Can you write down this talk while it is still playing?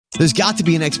There's got to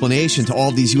be an explanation to all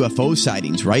of these UFO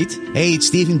sightings, right? Hey, it's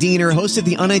Stephen Diener, host of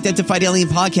the Unidentified Alien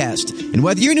Podcast. And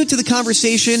whether you're new to the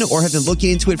conversation or have been looking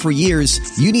into it for years,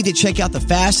 you need to check out the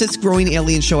fastest growing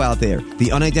alien show out there,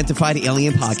 the Unidentified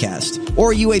Alien Podcast,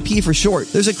 or UAP for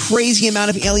short. There's a crazy amount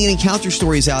of alien encounter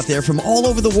stories out there from all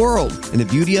over the world. And the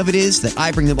beauty of it is that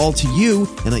I bring them all to you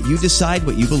and let you decide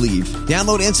what you believe.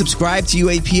 Download and subscribe to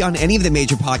UAP on any of the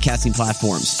major podcasting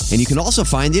platforms. And you can also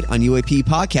find it on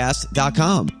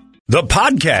UAPpodcast.com. The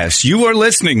podcast you are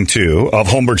listening to of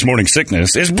Holmberg's Morning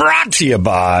Sickness is brought to you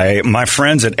by my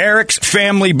friends at Eric's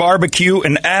Family Barbecue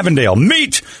in Avondale.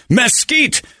 Meet,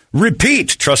 mesquite, repeat.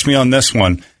 Trust me on this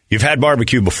one. You've had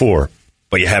barbecue before,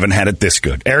 but you haven't had it this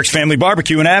good. Eric's Family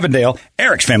Barbecue in Avondale,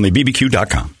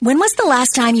 ericsfamilybbq.com. When was the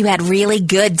last time you had really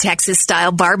good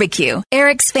Texas-style barbecue?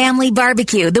 Eric's Family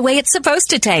Barbecue, the way it's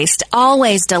supposed to taste.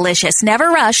 Always delicious, never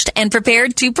rushed, and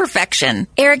prepared to perfection.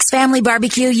 Eric's Family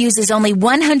Barbecue uses only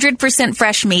 100%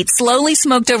 fresh meat, slowly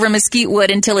smoked over mesquite wood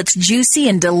until it's juicy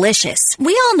and delicious.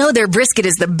 We all know their brisket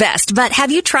is the best, but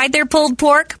have you tried their pulled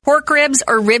pork ribs,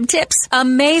 or rib tips?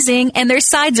 Amazing, and their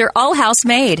sides are all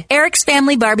house-made. Eric's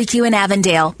Family Barbecue in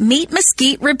Avondale. Meet,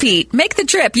 mesquite, repeat. Make the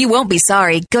trip. You won't be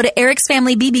sorry. Go to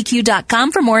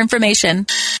ericsfamilybbq.com for more information.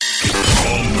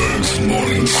 Holmberg's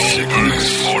Morning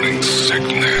Sickness.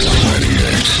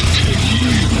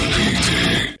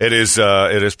 It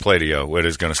is Play-Doh. It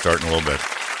is going to start in a little bit.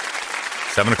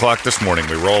 7 o'clock this morning,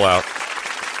 we roll out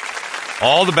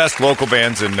all the best local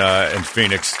bands in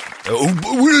Phoenix.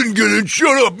 Oh, we didn't get in.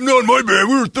 Shut up. Not my band.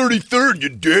 We were 33rd, you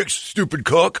dicks. Stupid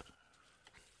cuck.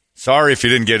 Sorry if you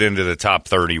didn't get into the top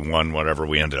 31, whatever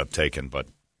we ended up taking, but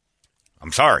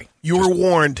I'm sorry. You were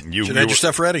warned. You should have had your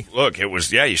stuff ready. Look, it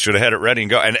was, you should have had it ready and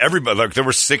go. And everybody, look, there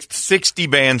were 60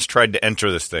 bands tried to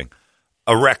enter this thing.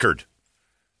 A record.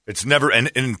 It's never, and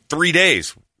in 3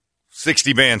 days,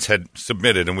 60 bands had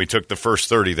submitted, and we took the first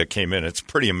 30 that came in. It's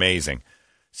pretty amazing.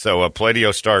 So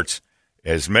Play-Doh starts,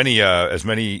 as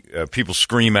many people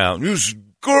scream out, "This is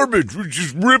garbage, we're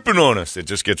just ripping on us." It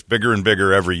just gets bigger and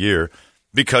bigger every year.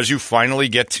 Because you finally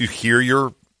get to hear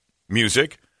your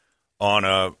music on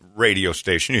a radio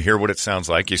station. You hear what it sounds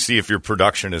like. You see if your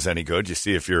production is any good. You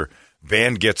see if your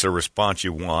band gets a response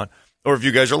you want. Or if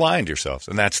you guys are lying to yourselves.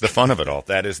 And that's the fun of it all.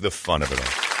 That is the fun of it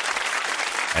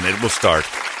all. And it will start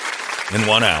in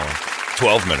 1 hour,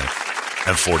 12 minutes,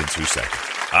 and 42 seconds.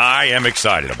 I am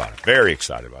excited about it. Very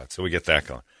excited about it. So we get that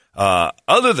going.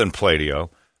 Other than Play-Doh,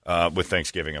 with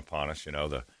Thanksgiving upon us,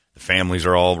 the families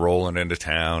are all rolling into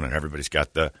town, and everybody's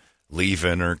got the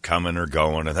leaving or coming or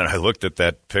going. And then I looked at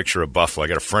that picture of Buffalo. I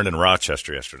got a friend in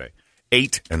Rochester yesterday.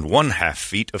 8.5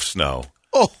 feet of snow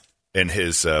in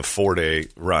his 4-day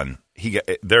run.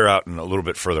 They're out and a little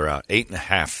bit further out.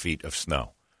 8.5 feet of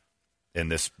snow in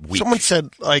this week. Someone said,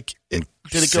 did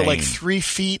it go 3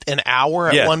 feet an hour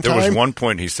at one time? There was one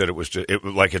point he said it was just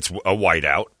it's a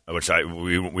whiteout, which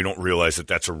we don't realize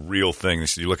that's a real thing. He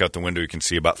said you look out the window, you can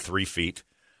see about 3 feet.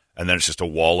 And then it's just a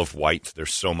wall of white.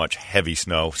 There's so much heavy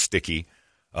snow, sticky.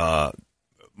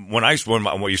 When I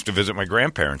used to visit my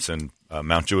grandparents in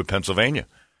Mount Jewett, Pennsylvania,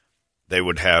 they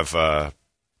would have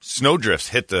snow drifts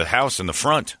hit the house in the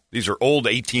front. These are old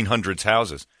 1800s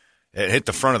houses. It hit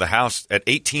the front of the house at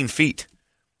 18 feet.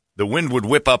 The wind would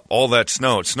whip up all that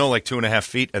snow. It'd snow 2.5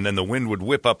 feet, and then the wind would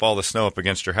whip up all the snow up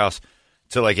against your house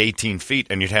to 18 feet,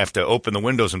 and you'd have to open the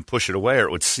windows and push it away, or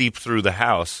it would seep through the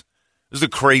house. This is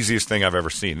the craziest thing I've ever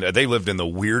seen. They lived in the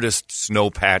weirdest snow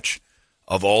patch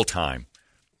of all time.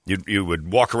 You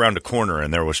would walk around a corner,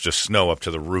 and there was just snow up to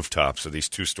the rooftops of these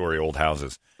 2-story old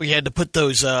houses. We had to put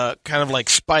those kind of like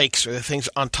spikes or the things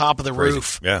on top of the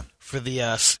roof for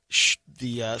the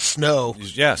snow.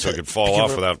 Yeah, so it could fall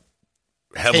off without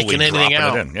heavily dropping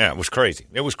it in. Yeah, it was crazy.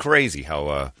 It was crazy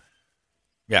how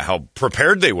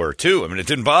prepared they were, too. I mean, it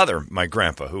didn't bother my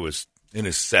grandpa, who was in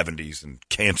his 70s and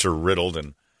cancer-riddled,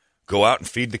 and go out and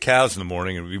feed the cows in the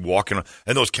morning and be walking.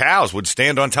 And those cows would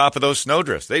stand on top of those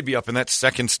snowdrifts. They'd be up in that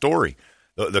second story.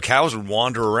 The cows would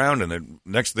wander around, and the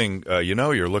next thing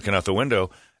you're looking out the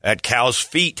window at cows'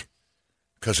 feet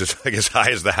because it's as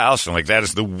high as the house. And that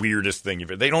is the weirdest thing.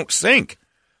 They don't sink.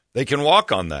 They can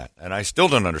walk on that. And I still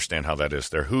don't understand how that is.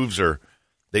 Their hooves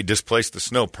they displace the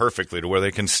snow perfectly to where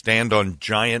they can stand on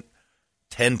giant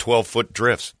 10, 12-foot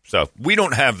drifts. So we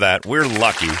don't have that. We're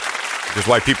lucky. Which is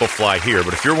why people fly here.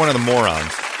 But if you're one of the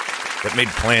morons that made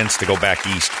plans to go back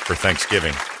east for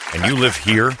Thanksgiving and you live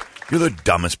here, you're the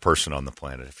dumbest person on the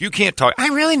planet. If you can't talk, I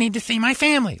really need to see my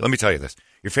family. Let me tell you this.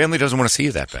 Your family doesn't want to see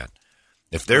you that bad.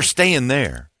 If they're staying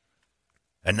there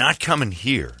and not coming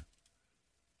here,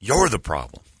 you're the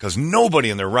problem. Because nobody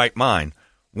in their right mind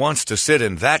wants to sit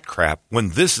in that crap when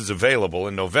this is available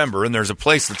in November and there's a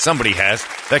place that somebody has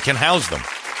that can house them?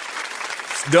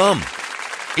 It's dumb.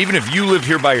 Even if you live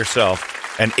here by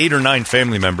yourself and 8 or 9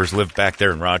 family members live back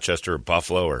there in Rochester or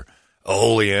Buffalo or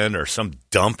Olean or some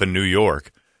dump in New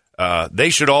York, they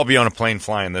should all be on a plane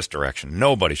flying this direction.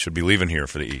 Nobody should be leaving here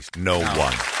for the East. No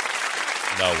one.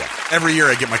 Every year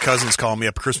I get my cousins calling me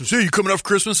up at Christmas. Hey, you coming up for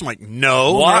Christmas? I'm like,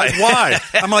 no. Why? Why?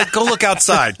 I'm like, go look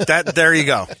outside. There you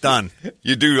go. Done.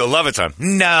 You do 11 times.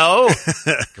 No.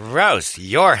 Gross.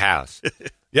 Your house.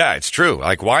 Yeah, it's true.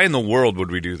 Like, why in the world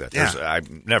would we do that? Yeah.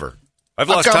 I've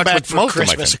lost touch with most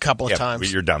Christmas of my family. a couple of times.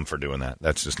 But you're dumb for doing that.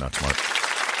 That's just not smart.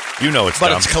 You know it's dumb.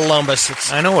 But it's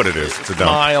Columbus. I know what it is. It's a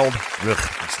dump. Mild. Ugh,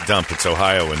 it's a dump. It's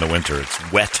Ohio in the winter.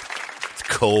 It's wet. It's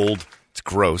cold. It's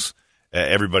gross.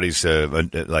 Everybody's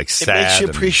like sad. It makes you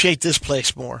appreciate this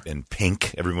place more. And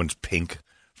pink. Everyone's pink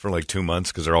for like 2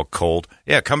 months because they're all cold.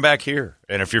 Yeah, come back here.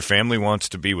 And if your family wants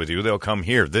to be with you, they'll come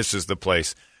here. This is the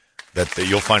place that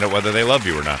you'll find out whether they love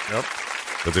you or not. Yep.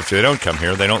 Because if they don't come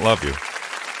here, they don't love you.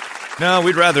 No,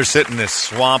 we'd rather sit in this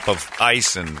swamp of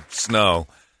ice and snow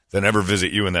than ever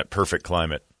visit you in that perfect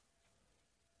climate.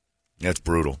 That's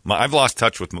brutal. I've lost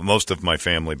touch with most of my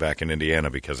family back in Indiana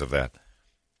because of that.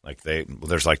 Like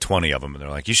there's like 20 of them, and they're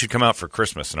like, "You should come out for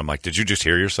Christmas." And I'm like, "Did you just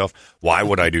hear yourself? Why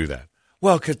would I do that?"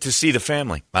 Well, to see the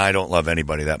family. I don't love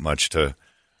anybody that much to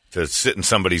sit in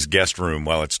somebody's guest room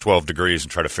while it's 12 degrees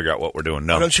and try to figure out what we're doing.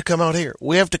 No. Why don't you come out here?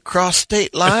 We have to cross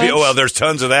state lines. Well, there's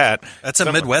tons of that. That's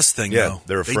a Midwest thing, yeah, though.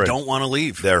 They're afraid. They don't want to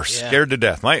leave. They're scared to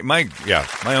death. My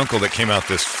uncle that came out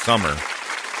this summer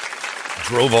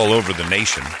drove all over the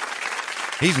nation.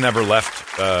 He's never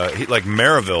left. Like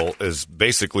Maryville is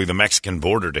basically the Mexican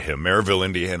border to him. Maryville,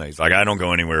 Indiana. He's like, I don't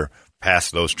go anywhere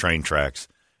past those train tracks.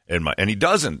 And he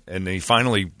doesn't. And he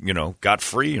finally, got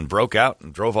free and broke out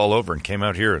and drove all over and came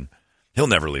out here, and he'll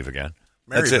never leave again.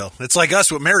 Maryville. It's like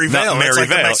us with Maryville. It's like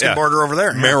the Mexican border over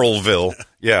there. Merrillville.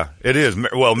 Yeah, it is.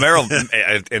 Well, Merrill,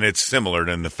 and it's similar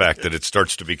in the fact that it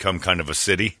starts to become kind of a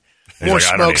city. More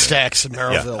smokestacks in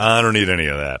Merrillville. Yeah, I don't need any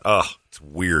of that. Oh, it's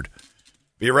weird.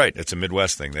 But you're right. It's a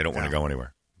Midwest thing. They don't want to go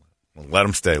anywhere. Well, let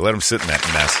them stay. Let them sit in that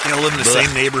mess. Live in the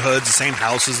same neighborhoods, the same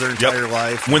houses their entire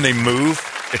life. When they move,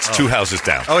 it's 2 houses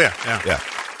down. Oh, yeah.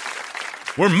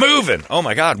 We're moving. Oh,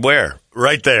 my God. Where?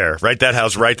 Right there. Right, that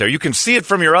house right there. You can see it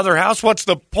from your other house. What's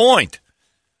the point?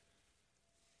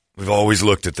 We've always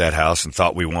looked at that house and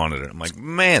thought we wanted it. I'm like,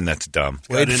 man, that's dumb.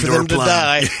 Waiting for them to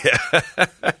die.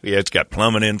 Yeah, it's got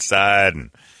plumbing inside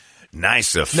and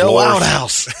nice floors. No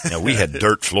outhouse. Yeah, we had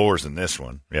dirt floors in this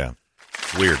one. Yeah,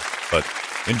 it's weird. But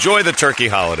enjoy the turkey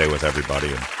holiday with everybody.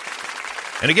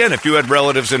 And again, if you had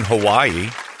relatives in Hawaii,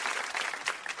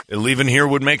 leaving here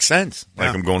would make sense.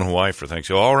 Like I'm going to Hawaii for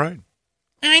Thanksgiving. All right.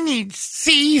 I need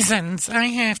seasons. I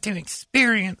have to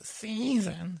experience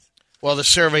seasons. Well, the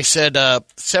survey said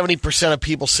 70% of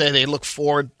people say they look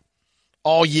forward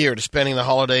all year to spending the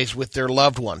holidays with their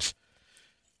loved ones.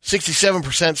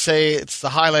 67% say it's the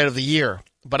highlight of the year.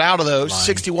 But out of those,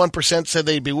 61% said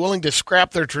they'd be willing to scrap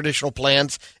their traditional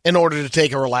plans in order to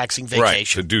take a relaxing vacation. Right,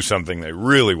 to do something they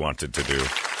really wanted to do,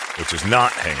 which is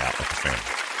not hang out with the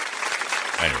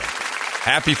family. Anyway,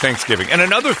 happy Thanksgiving. And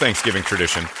another Thanksgiving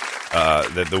tradition,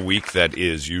 the week that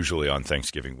is usually on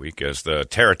Thanksgiving week, is the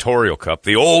Territorial Cup,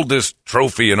 the oldest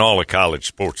trophy in all of college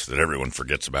sports that everyone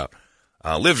forgets about.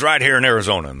 Lives right here in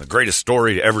Arizona, and the greatest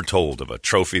story ever told of a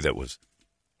trophy that was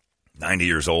 90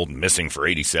 years old and missing for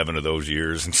 87 of those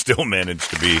years and still managed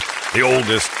to be the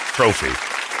oldest trophy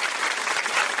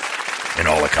in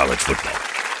all of college football.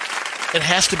 It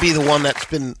has to be the one that's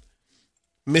been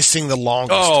missing the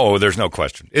longest. Oh, there's no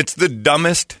question. It's the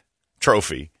dumbest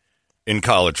trophy in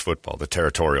college football, the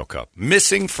Territorial Cup.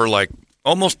 Missing for like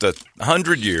almost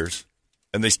 100 years,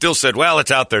 and they still said, well,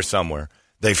 it's out there somewhere.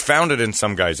 They found it in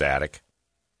some guy's attic.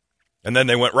 And then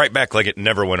they went right back like it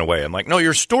never went away. I'm like, no,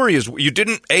 your story is you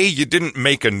didn't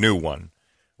make a new one,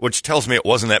 which tells me it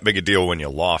wasn't that big a deal when you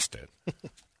lost it.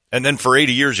 And then for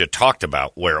 80 years you talked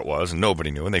about where it was and nobody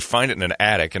knew. And they find it in an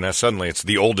attic, and suddenly it's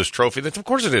the oldest trophy. Of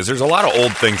course it is. There's a lot of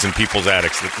old things in people's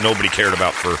attics that nobody cared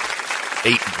about for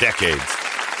 8 decades.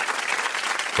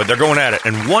 But they're going at it.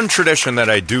 And one tradition that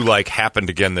I do like happened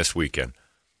again this weekend.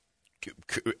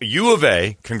 U of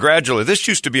A, congratulations. This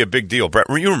used to be a big deal. Brett,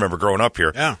 you remember growing up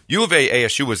here. Yeah. U of A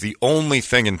ASU was the only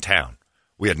thing in town.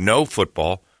 We had no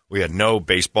football. We had no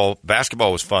baseball.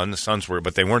 Basketball was fun. The Suns were,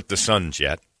 but they weren't the Suns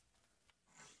yet.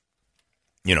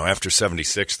 After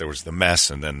 76, there was the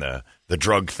mess and then the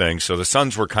drug thing. So the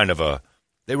Suns were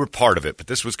they were part of it, but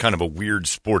this was kind of a weird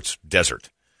sports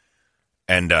desert.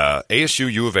 And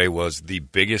ASU U of A was the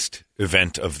biggest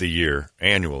event of the year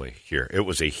annually here. It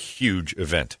was a huge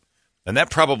event. And that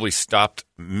probably stopped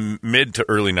mid to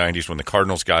early 90s when the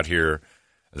Cardinals got here.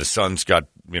 The Suns got,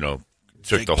 took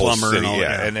Jake the whole Plummer city. and all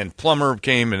that. And then Plummer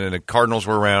came, and then the Cardinals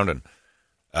were around. And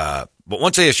but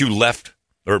once ASU left,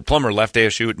 or Plummer left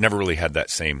ASU, it never really had that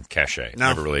same cachet.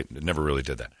 No. It never really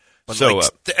did that. But so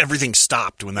everything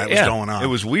stopped when that was going on. It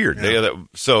was weird. Yeah.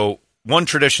 So one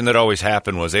tradition that always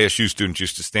happened was ASU students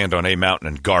used to stand on A Mountain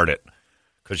and guard it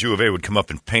because U of A would come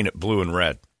up and paint it blue and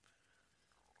red.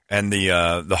 And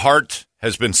the heart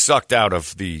has been sucked out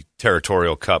of the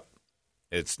Territorial Cup.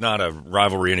 It's not a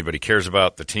rivalry anybody cares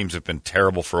about. The teams have been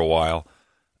terrible for a while.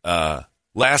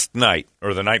 Last night,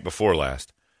 or the night before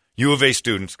last, U of A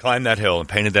students climbed that hill and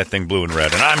painted that thing blue and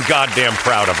red, and I'm goddamn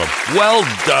proud of them. Well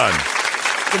done.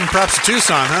 Giving props to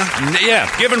Tucson, huh?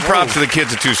 Yeah, giving props to the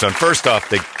kids of Tucson. First off,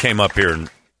 they came up here and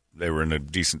they were in a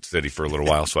decent city for a little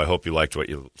while, so I hope you liked what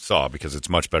you saw because it's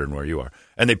much better than where you are.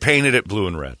 And they painted it blue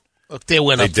and red. Look, they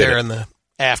went up there in the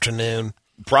afternoon.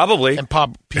 Probably. And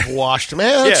people watched them.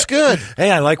 Hey, that's good.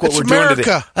 Hey, I like what It's we're doing America.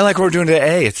 today. I like what we're doing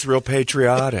today. It's real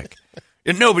patriotic.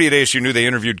 And nobody at ASU knew. They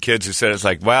interviewed kids who said it's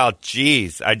like, wow,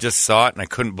 geez, I just saw it and I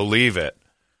couldn't believe it.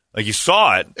 Like, you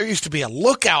saw it. There used to be a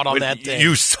lookout on that thing.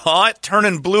 You saw it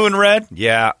turning blue and red?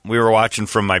 Yeah, we were watching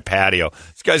from my patio.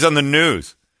 This guy's on the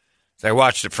news. So I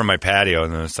watched it from my patio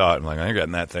and then I saw it. I'm like, I ain't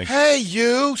getting that thing. Hey,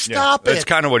 you, stop it. That's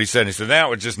kind of what he said. He said, that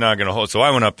was just not going to hold. So I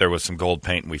went up there with some gold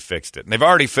paint and we fixed it. And they've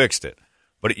already fixed it.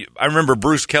 But I remember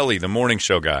Bruce Kelly, the morning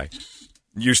show guy,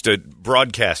 used to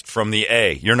broadcast from the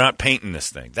A. You're not painting this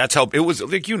thing. That's how it was.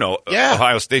 Like,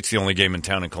 Ohio State's the only game in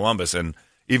town in Columbus, and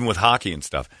even with hockey and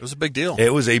stuff, It was a big deal.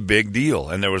 it was a big deal.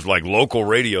 And there was like local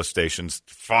radio stations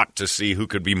fought to see who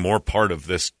could be more part of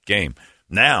this game.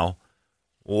 Now,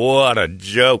 what a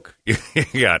joke!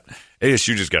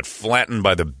 ASU just got flattened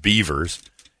by the Beavers.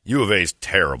 U of A's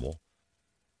terrible,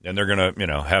 and they're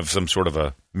gonna have some sort of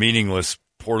a meaningless,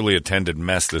 poorly attended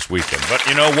mess this weekend. But,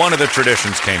 one of the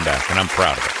traditions came back, and I'm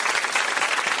proud of it.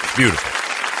 It's beautiful.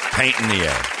 Painting the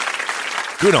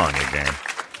A. Good on you, gang.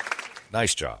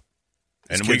 Nice job.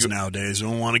 And kids nowadays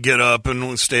don't want to get up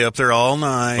and stay up there all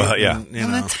night. Yeah. And,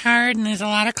 Well, it's hard and there's a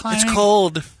lot of climbing. it's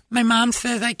cold. My mom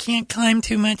says I can't climb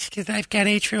too much because I've got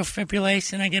atrial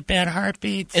fibrillation. I get bad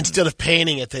heartbeats. Instead of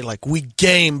painting it, we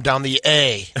gamed on the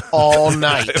A all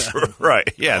night.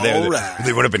 Right. Yeah. All right.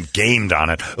 They would have been gamed on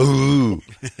it. Ooh.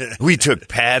 We took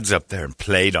pads up there and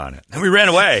played on it. And we ran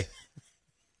away.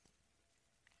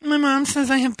 My mom says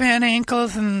I have bad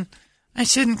ankles and I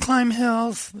shouldn't climb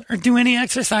hills or do any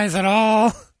exercise at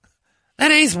all.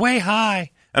 That A's way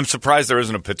high. I'm surprised there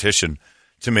isn't a petition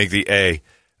to make the A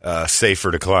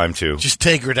safer to climb to. Just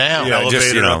take her down. Yeah,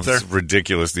 elevator up there. It's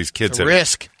ridiculous. These kids It's a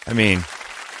risk. I mean,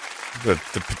 the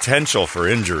potential for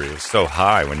injury is so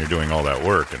high when you're doing all that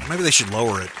work. And Maybe they should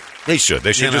lower it. they should.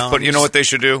 They should You just know, put. You know what they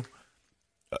should do?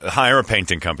 Hire a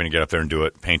painting company, get up there and do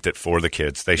it. Paint it for the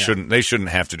kids. They shouldn't. They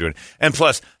shouldn't have to do it. And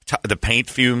plus, the paint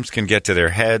fumes can get to their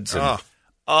heads. And,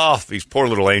 these poor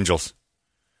little angels.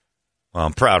 Well,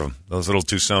 I'm proud of them. Those little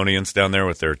Tucsonians down there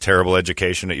with their terrible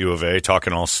education at U of A,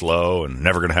 talking all slow and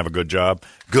never going to have a good job.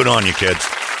 Good on you, kids.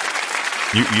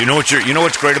 You know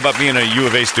what's great about being a U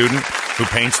of A student who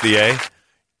paints the A?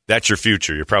 That's your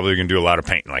future. You're probably going to do a lot of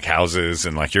painting, like houses,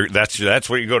 and that's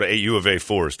what you go to U of A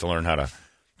for, is to learn how to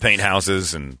paint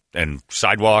houses and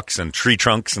sidewalks and tree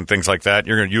trunks and things like that.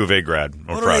 You're going to U of A grad.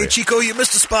 I'm proud of you. Chico, you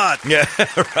missed a spot. Yeah,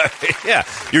 right. Yeah,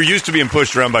 you're used to being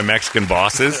pushed around by Mexican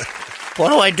bosses. What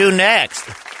do I do next?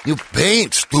 You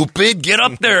paint, stupid. Get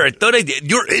up there. I thought I did.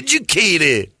 You're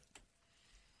educated.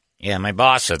 Yeah, my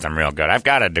boss says I'm real good. I've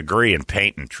got a degree in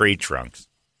painting tree trunks.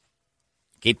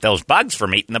 Keep those bugs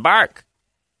from eating the bark.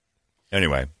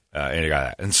 Anyway, and you got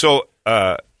that. And so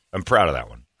I'm proud of that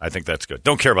one. I think that's good.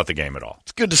 Don't care about the game at all.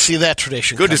 It's good to see that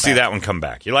tradition. Good come to see back. that one come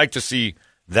back. You like to see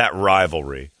that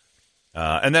rivalry.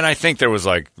 And then I think there was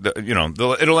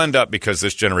it'll end up, because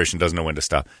this generation doesn't know when to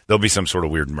stop. There'll be some sort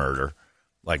of weird murder,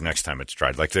 like next time it's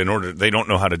tried. Like they don't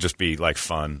know how to just be like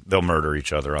fun. They'll murder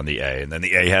each other on the A, and then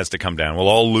the A has to come down. We'll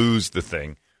all lose the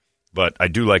thing. But I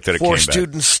do like that it came 4 back.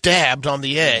 students stabbed on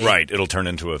the A. Right. It'll turn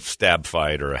into a stab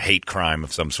fight or a hate crime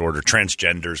of some sort, or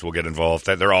transgenders will get involved.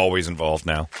 They're always involved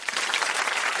now.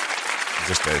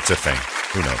 It's a thing.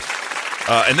 Who knows?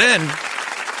 And then,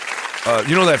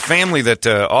 that family that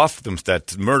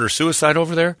that murder-suicide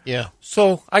over there? Yeah.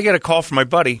 So I get a call from my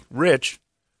buddy, Rich,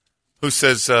 who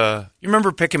says, you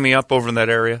remember picking me up over in that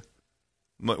area?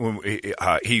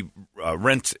 He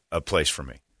rents a place for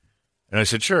me. And I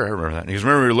said, sure, I remember that. And he goes,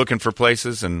 remember we were looking for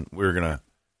places and we were going to...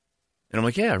 And I'm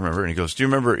like, yeah, I remember. And he goes, do you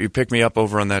remember you picked me up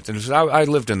over on that? And he said, I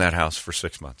lived in that house for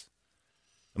 6 months.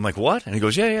 I'm like, what? And he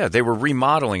goes, yeah. They were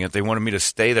remodeling it. They wanted me to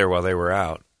stay there while they were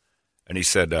out. And he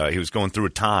said he was going through a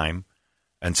time,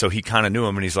 and so he kind of knew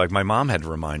him. And he's like, my mom had to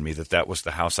remind me that was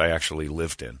the house I actually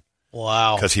lived in.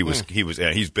 Wow. Because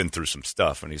he's been through some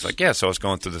stuff. And he's like, yeah, so I was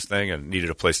going through this thing and needed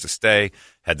a place to stay,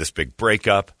 had this big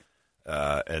breakup.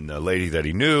 And the lady that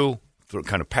he knew,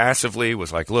 kind of passively,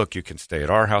 was like, look, you can stay at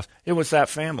our house. It was that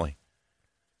family.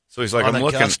 So he's like, I'm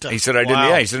looking. He said, I didn't.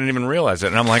 Yeah, he said, I didn't even realize it.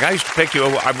 And I'm like, I used to pick you.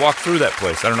 I walked through that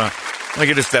place. I don't know. Like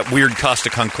it is that weird Costa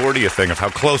Concordia thing of how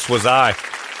close was I.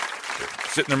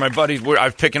 Sitting there, my buddies, I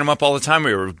was picking him up all the time.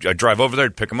 I'd drive over there,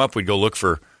 I'd pick him up. We'd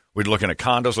looking at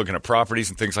condos, looking at properties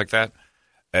and things like that.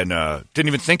 And didn't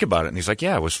even think about it. And he's like,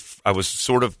 yeah, I was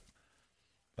sort of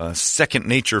second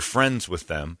nature friends with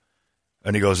them.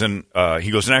 And he goes, and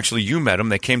actually you met them.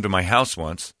 They came to my house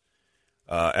once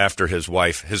after his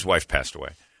wife passed away.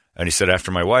 And he said,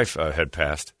 after my wife had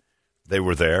passed, they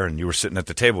were there, and you were sitting at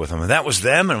the table with them. And that was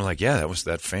them? And I'm like, yeah, that was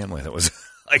that family. That was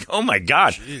like, oh, my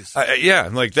God. Yeah,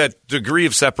 like that degree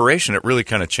of separation, it really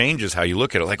kind of changes how you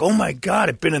look at it. Like, oh, my God,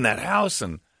 I've been in that house,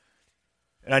 and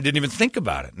I didn't even think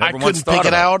about it. I couldn't pick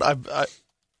it out.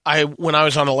 I when I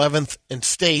was on 11th and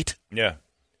State,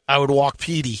 I would walk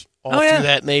Petey through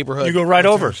that neighborhood. You go right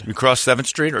over. You cross 7th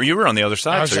Street, or you were on the other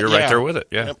side, so you're right there with it.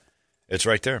 Yeah, Yep. It's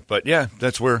right there. But, yeah,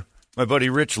 that's where my buddy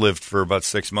Rich lived for about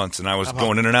 6 months, and I was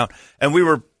going in and out. And we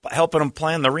were helping him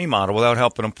plan the remodel without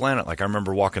helping him plan it. Like, I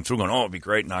remember walking through going, oh, it'd be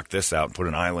great, knock this out and put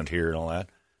an island here and all that.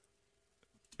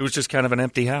 It was just kind of an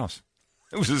empty house.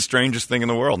 It was the strangest thing in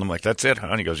the world. And I'm like, that's it, huh?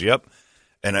 And he goes, yep.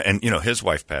 And you know, his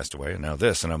wife passed away, and now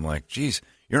this. And I'm like, geez,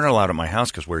 you're not allowed at my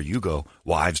house because where you go,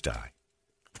 wives die.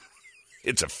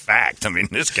 It's a fact. I mean,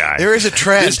 this guy. There is a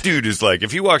trend. This dude is like,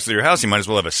 if he walks through your house, he might as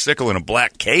well have a sickle and a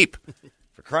black cape.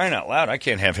 For crying out loud, I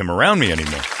can't have him around me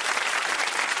anymore.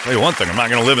 Tell you one thing, I'm not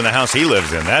going to live in the house he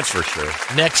lives in, that's for sure.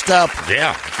 Next up.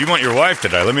 Yeah, if you want your wife to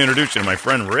die, let me introduce you to my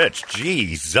friend Rich.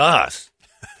 Jesus.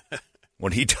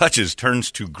 What he touches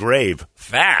turns to grave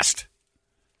fast.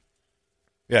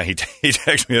 Yeah, he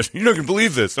texted me, you're not going to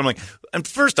believe this. I'm like, and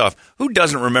first off, who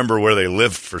doesn't remember where they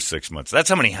lived for 6 months? That's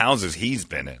how many houses he's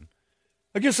been in.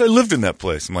 I guess I lived in that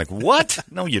place. I'm like, what?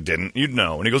 No, you didn't. You'd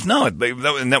know. And he goes, no.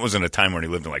 And that was in a time when he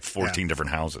lived in like 14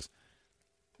 different houses.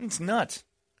 It's nuts.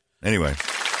 Anyway,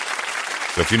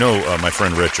 so if you know my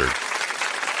friend Richard,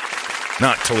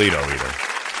 not Toledo either.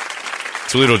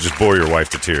 Toledo will just bore your wife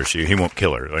to tears. He won't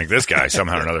kill her. Like this guy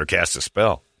somehow or another casts a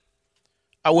spell.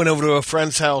 I went over to a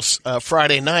friend's house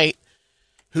Friday night.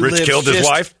 Rich killed his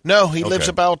wife? No, he lives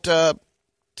about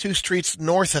 2 streets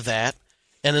north of that.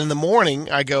 And in the morning,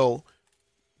 I go,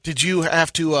 did you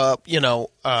have to,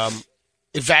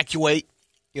 evacuate?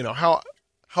 You know,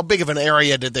 how big of an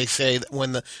area did they say that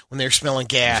when they were smelling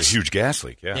gas? It was a huge gas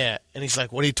leak, yeah. Yeah, and he's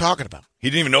like, what are you talking about? He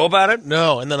didn't even know about it?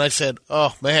 No, and then I said,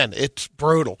 oh, man, it's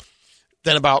brutal.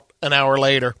 Then about an hour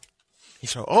later, he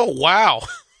said, oh, wow.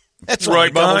 That's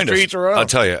right behind us. I'll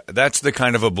tell you, that's the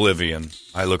kind of oblivion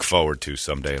I look forward to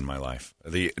someday in my life.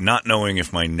 The not knowing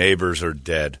if my neighbors are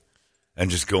dead and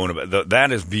just going about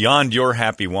that is beyond your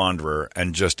happy wanderer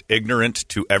and just ignorant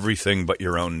to everything but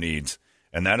your own needs.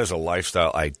 And that is a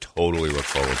lifestyle I totally look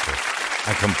forward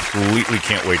to. I completely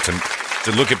can't wait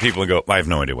to look at people and go, I have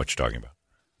no idea what you're talking about.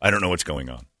 I don't know what's going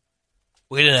on.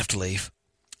 We didn't have to leave.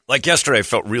 Like yesterday, I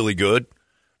felt really good.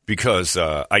 Because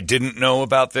I didn't know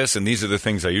about this, and these are the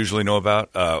things I usually know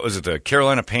about. Was it the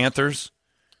Carolina Panthers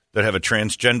that have a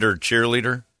transgender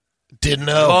cheerleader? Didn't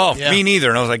know. Oh, yeah. Me neither.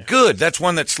 And I was like, good. That's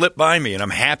one that slipped by me, and I'm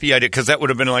happy I did, because that would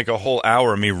have been like a whole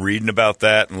hour of me reading about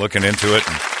that and looking into it.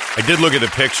 And I did look at the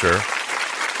picture.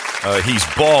 He's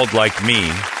bald like me,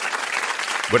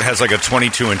 but has like a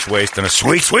 22-inch waist and a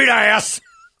sweet, sweet ass.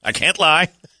 I can't lie.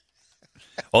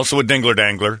 Also a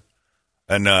dingler-dangler.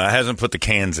 And hasn't put the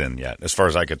cans in yet, as far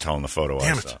as I could tell in the photo.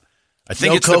 Damn it. I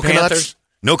think it's coconuts? The Panthers.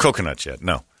 No coconuts yet,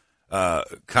 no.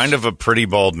 Kind of a pretty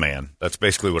bald man. That's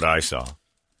basically what I saw.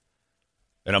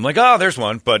 And I'm like, oh, there's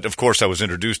one. But, of course, I was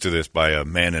introduced to this by a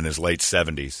man in his late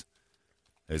 70s.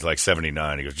 He's like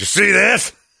 79. He goes, you see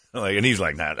this? And he's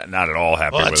like, not at all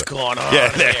happy with it. What's going on? Yeah,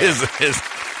 that is.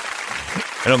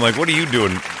 And I'm like, what are you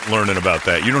doing learning about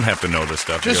that? You don't have to know this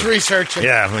stuff. Just researching.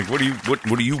 Yeah, I'm like, what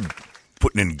are you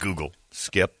putting in Google?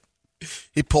 Skip.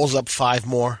 He pulls up 5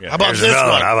 more. Yeah, how about this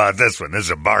one? How about this one? This is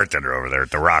a bartender over there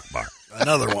at the Rock Bar.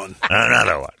 Another one.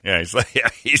 Another one. Yeah,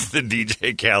 he's the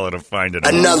DJ Khaled of finding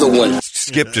another one.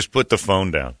 Skip just put the phone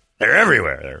down. They're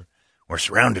everywhere. We're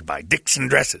surrounded by Dixon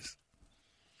dresses.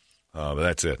 Oh, but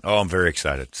that's it. Oh, I'm very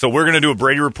excited. So we're going to do a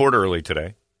Brady Report early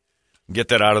today. Get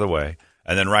that out of the way.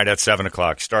 And then right at 7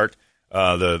 o'clock, start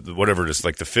the whatever it is,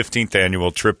 like the 15th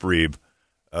annual Trip Reeb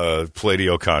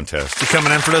Pladio contest. You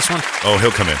coming in for this one? Oh,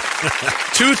 he'll come in.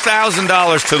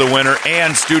 $2,000 to the winner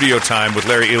and studio time with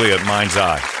Larry Elia at Mind's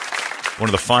Eye. One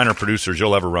of the finer producers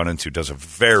you'll ever run into, does a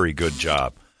very good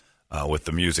job with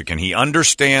the music. And he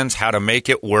understands how to make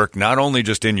it work, not only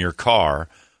just in your car,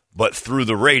 but through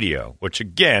the radio, which,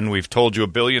 again, we've told you a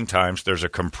billion times, there's a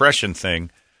compression thing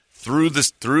through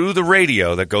the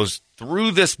radio that goes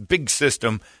through this big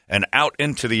system and out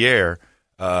into the air,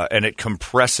 and it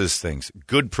compresses things.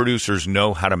 Good producers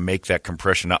know how to make that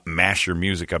compression, not mash your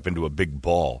music up into a big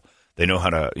ball. They know how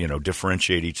to,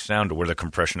 differentiate each sound to where the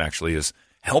compression actually is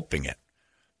helping it.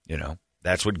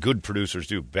 That's what good producers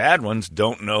do. Bad ones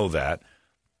don't know that.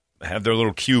 Have their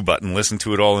little cue button, listen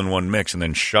to it all in one mix, and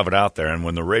then shove it out there. And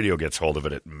when the radio gets hold of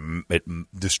it, it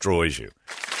destroys you.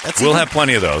 We'll have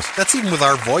plenty of those. That's even with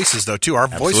our voices, though, too. Our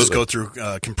voices go through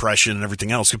compression and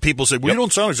everything else. People say, well, you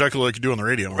don't sound exactly like you do on the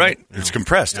radio. Right. It's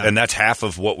compressed, and that's half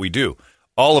of what we do.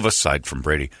 All of us, aside from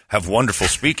Brady, have wonderful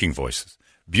speaking voices.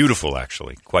 Beautiful,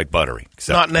 actually. Quite buttery.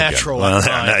 Except, not natural.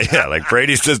 Yeah, like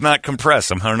Brady's does not compress.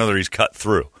 Somehow or another, he's cut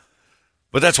through.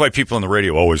 But that's why people on the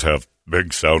radio always have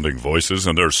big-sounding voices,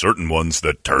 and there are certain ones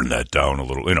that turn that down a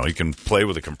little. You can play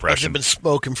with the compression. They've been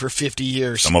spoken for 50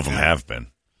 years. Some of them have been.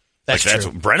 That's that's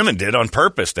true. what Brenneman did on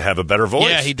purpose to have a better voice.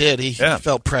 Yeah, he did. He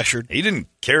felt pressured. He didn't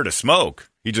care to smoke.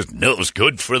 He just knew it was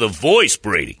good for the voice,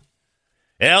 Brady.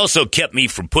 It also kept me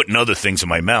from putting other things in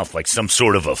my mouth, like some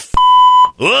sort of a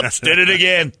Whoops, did it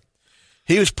again.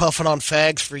 He was puffing on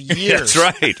fags for years.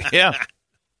 That's right, yeah.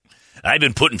 I've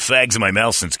been putting fags in my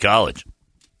mouth since college.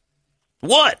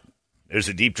 What? There's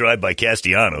a deep drive by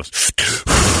Castellanos.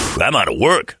 I'm out of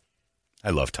work.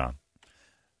 I love Tom.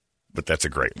 But that's a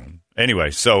great one. Anyway,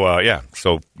 so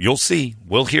you'll see.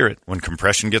 We'll hear it. When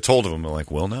compression gets hold of them, we're like,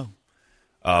 we'll know.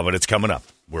 But it's coming up.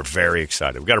 We're very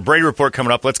excited. We've got a Brady Report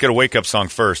coming up. Let's get a wake-up song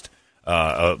first. Be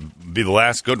the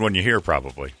last good one you hear,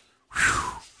 probably.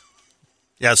 Whew.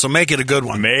 Yeah, so make it a good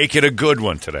one. Make it a good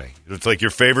one today. It's like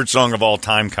your favorite song of all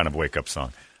time kind of wake-up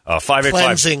song. 585.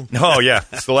 Cleansing. Oh, yeah.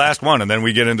 It's the last one, and then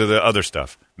we get into the other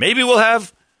stuff. Maybe we'll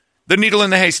have the Needle in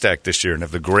the Haystack this year and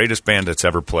have the greatest band that's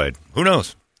ever played. Who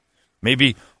knows?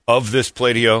 Maybe of this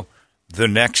Pladio, the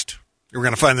next... We're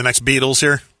going to find the next Beatles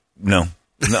here? No,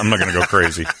 I'm not going to go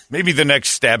crazy. Maybe the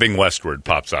next Stabbing Westward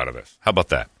pops out of this. How about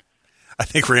that? I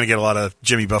think we're going to get a lot of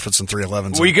Jimmy Buffett's and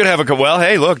 311s. We could have a... Well,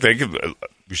 hey, look, you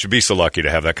should be so lucky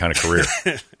to have that kind of career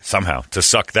somehow, to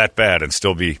suck that bad and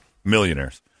still be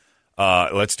millionaires.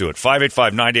 Let's do it.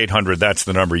 585-9800, that's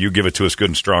the number. You give it to us good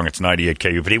and strong. It's 98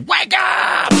 KUPD. Wake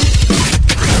up!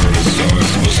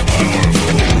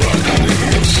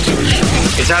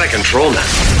 It's out of control now.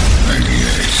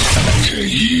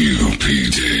 98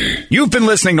 KUPD. You've been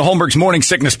listening to Holmberg's Morning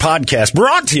Sickness Podcast,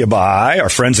 brought to you by our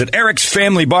friends at Eric's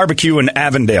Family Barbecue in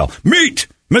Avondale. Meet,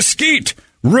 mesquite,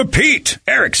 repeat.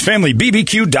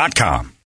 Eric'sFamilyBBQ.com.